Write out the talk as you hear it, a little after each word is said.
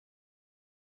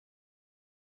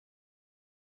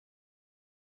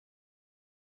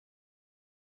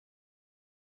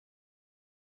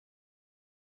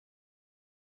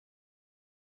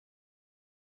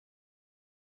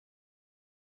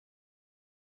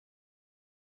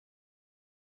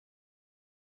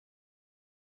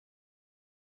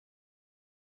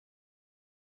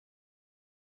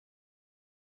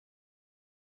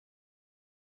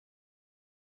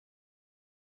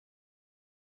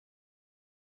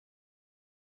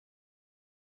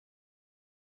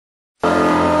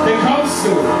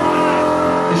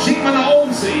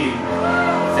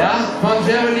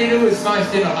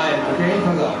dir noch ein, okay?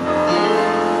 Pass auf.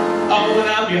 Open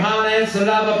up your heart and so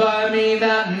love by me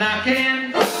that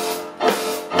knocking.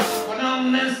 When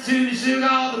on this to me shook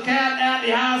all the cat at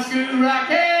the high school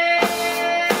rocking.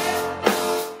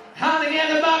 How to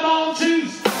get the bob on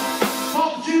shoes.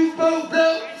 Pop the juice, both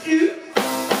blow you.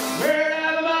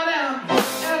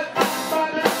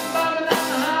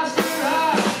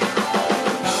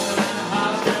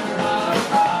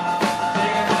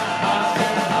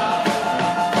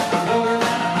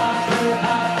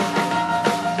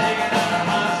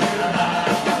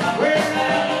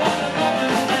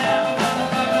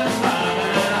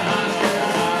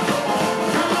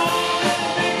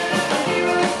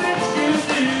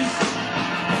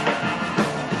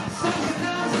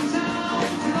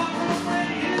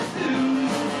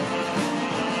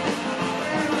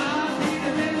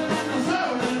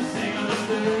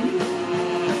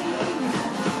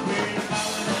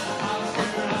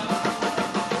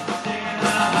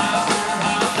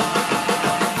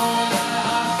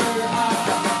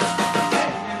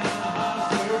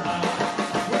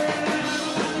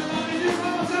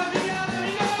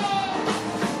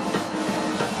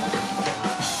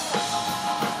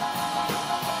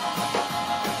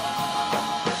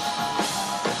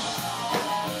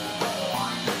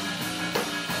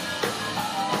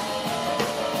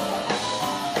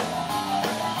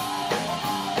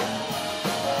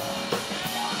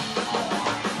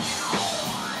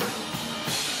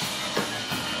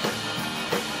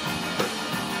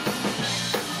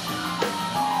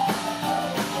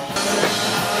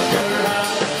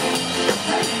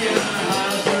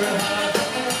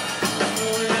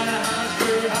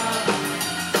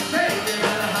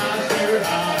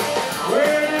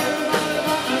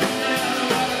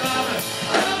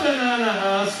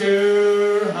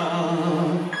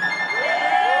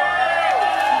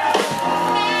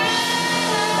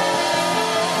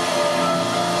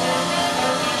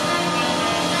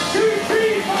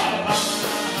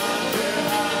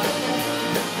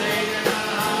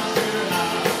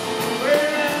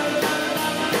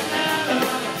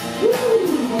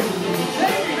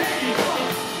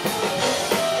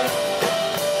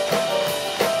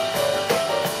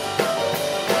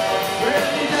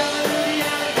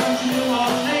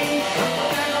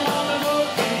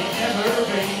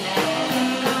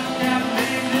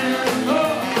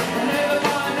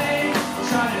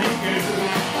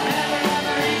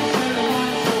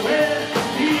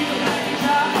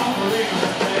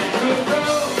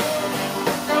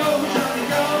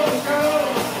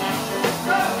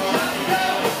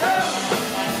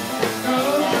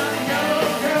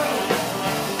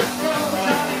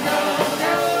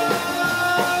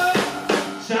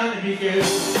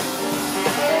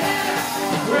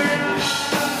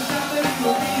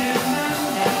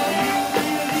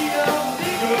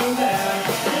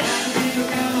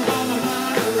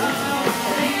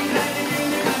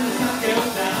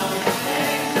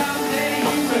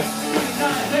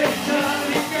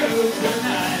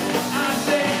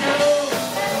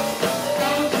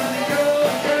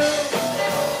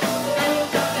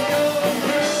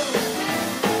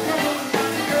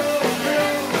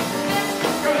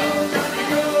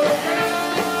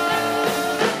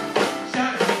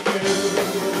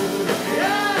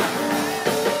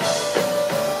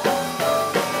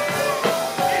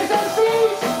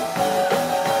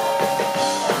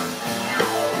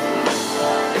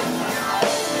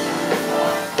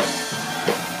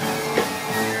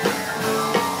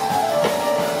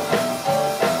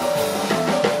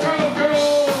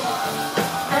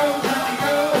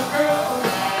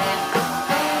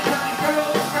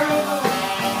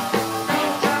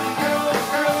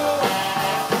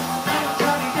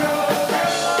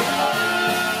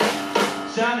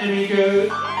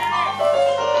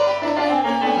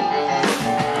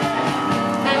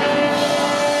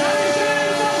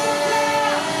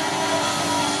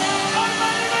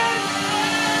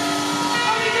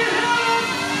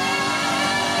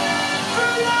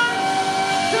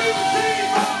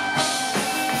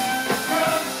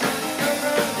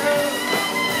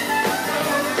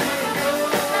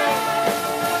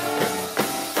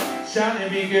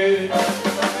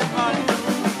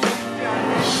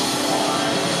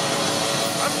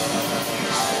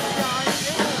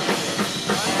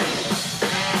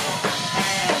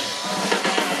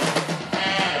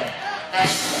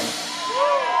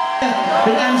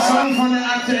 Mit einem Song von der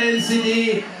aktuellen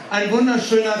CD. Ein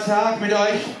wunderschöner Tag mit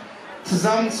euch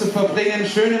zusammen zu verbringen.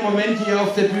 Schöne Momente hier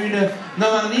auf der Bühne.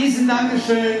 Nochmal ein riesen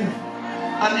Dankeschön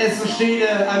an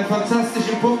Essen-Steele, einem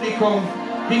fantastischen Publikum.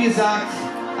 Wie gesagt,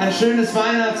 ein schönes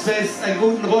Weihnachtsfest, einen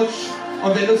guten Rutsch.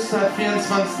 Und wer Lust hat,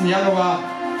 24. Januar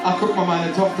Ach, guck mal,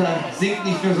 meine Tochter singt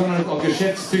nicht nur, sondern ist auch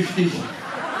geschäftstüchtig.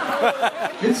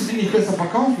 Willst du die nicht besser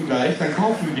verkaufen gleich? Dann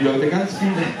kaufen die Leute ganz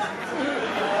viele.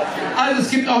 Also es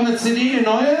gibt auch eine CD, eine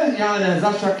neue, ja, eine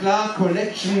Sascha Klaar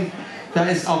Collection. Da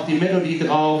ist auch die Melodie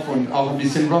drauf und auch ein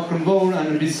bisschen Rock'n'Roll,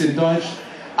 ein bisschen Deutsch.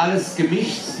 Alles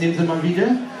gemischt. Nehmen Sie mal wieder.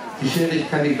 Die Schere,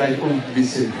 kann die gleich unten ein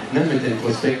bisschen, ne, mit den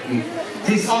Prospekten.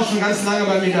 Sie ist auch schon ganz lange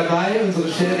bei mir dabei, unsere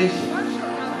Scherich.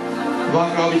 War,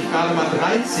 glaube ich, gerade mal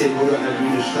 13, wo du an der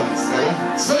Bühne standst,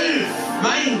 oder? 12!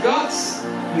 Mein Gott!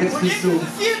 Und jetzt bist du 14!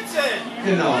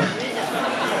 Genau.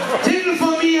 Titel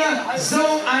von mir,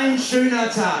 so ein schöner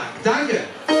Tag. Danke!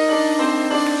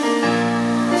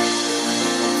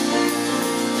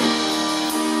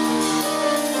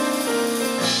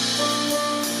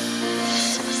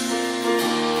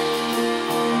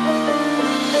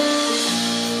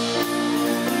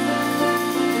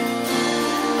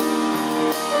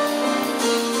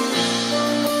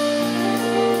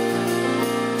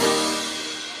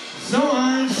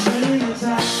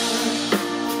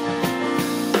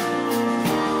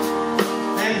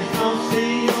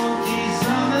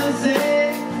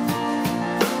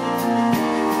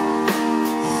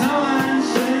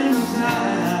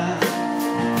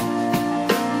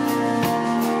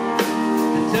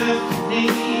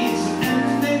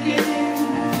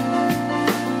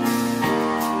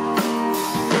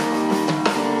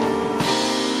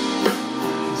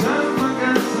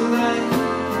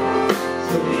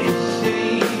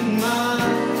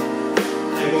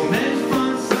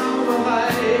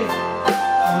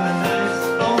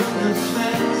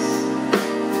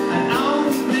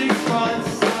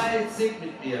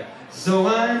 So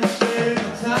ein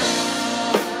schöner Tag,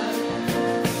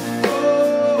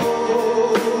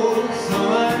 oh, so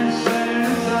ein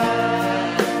schöner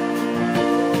Tag,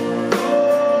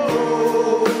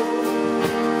 oh,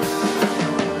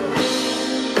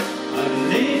 dann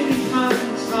lebe ich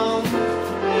meinen Traum,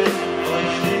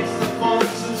 euch nichts davon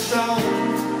zu schauen.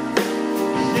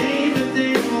 Ich lebe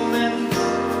den Moment,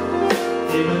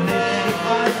 lebe nicht die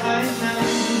Freiheit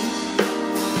nennt,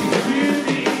 ich fühle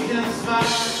wie ich es mag.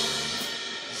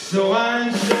 So ein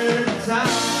schöner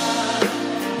Tag,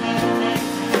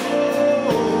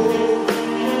 oh,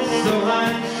 so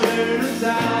ein schöner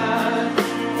Tag,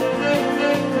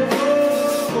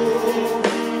 oh,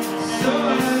 so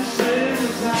ein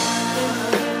schöner Tag,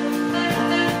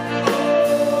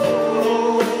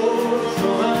 oh, so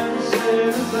ein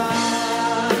schöner Tag.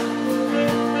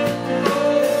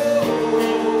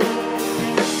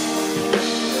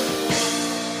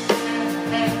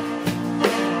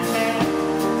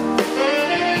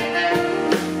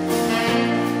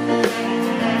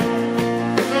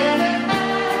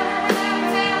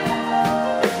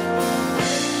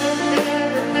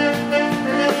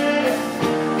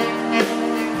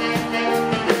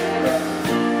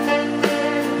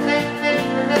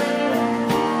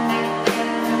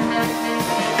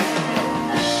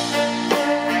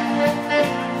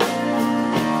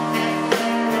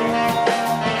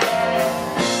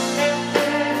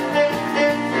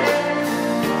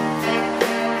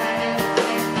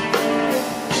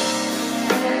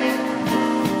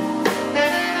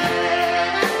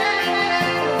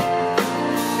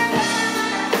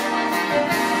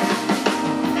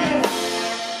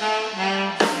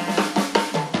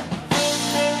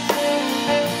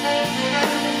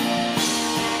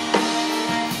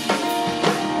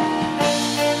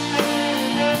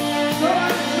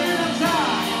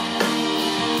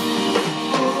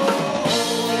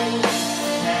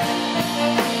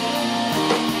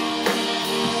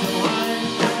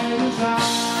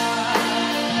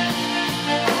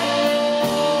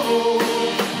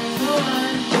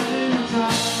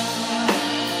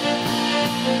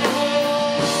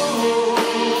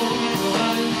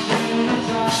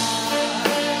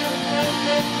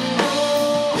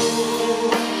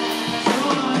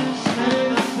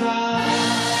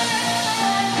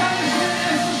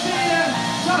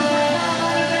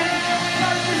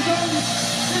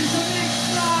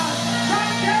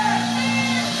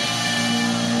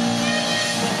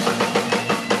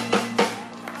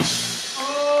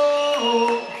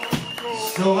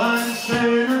 So ein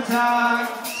schöner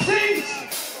Tag.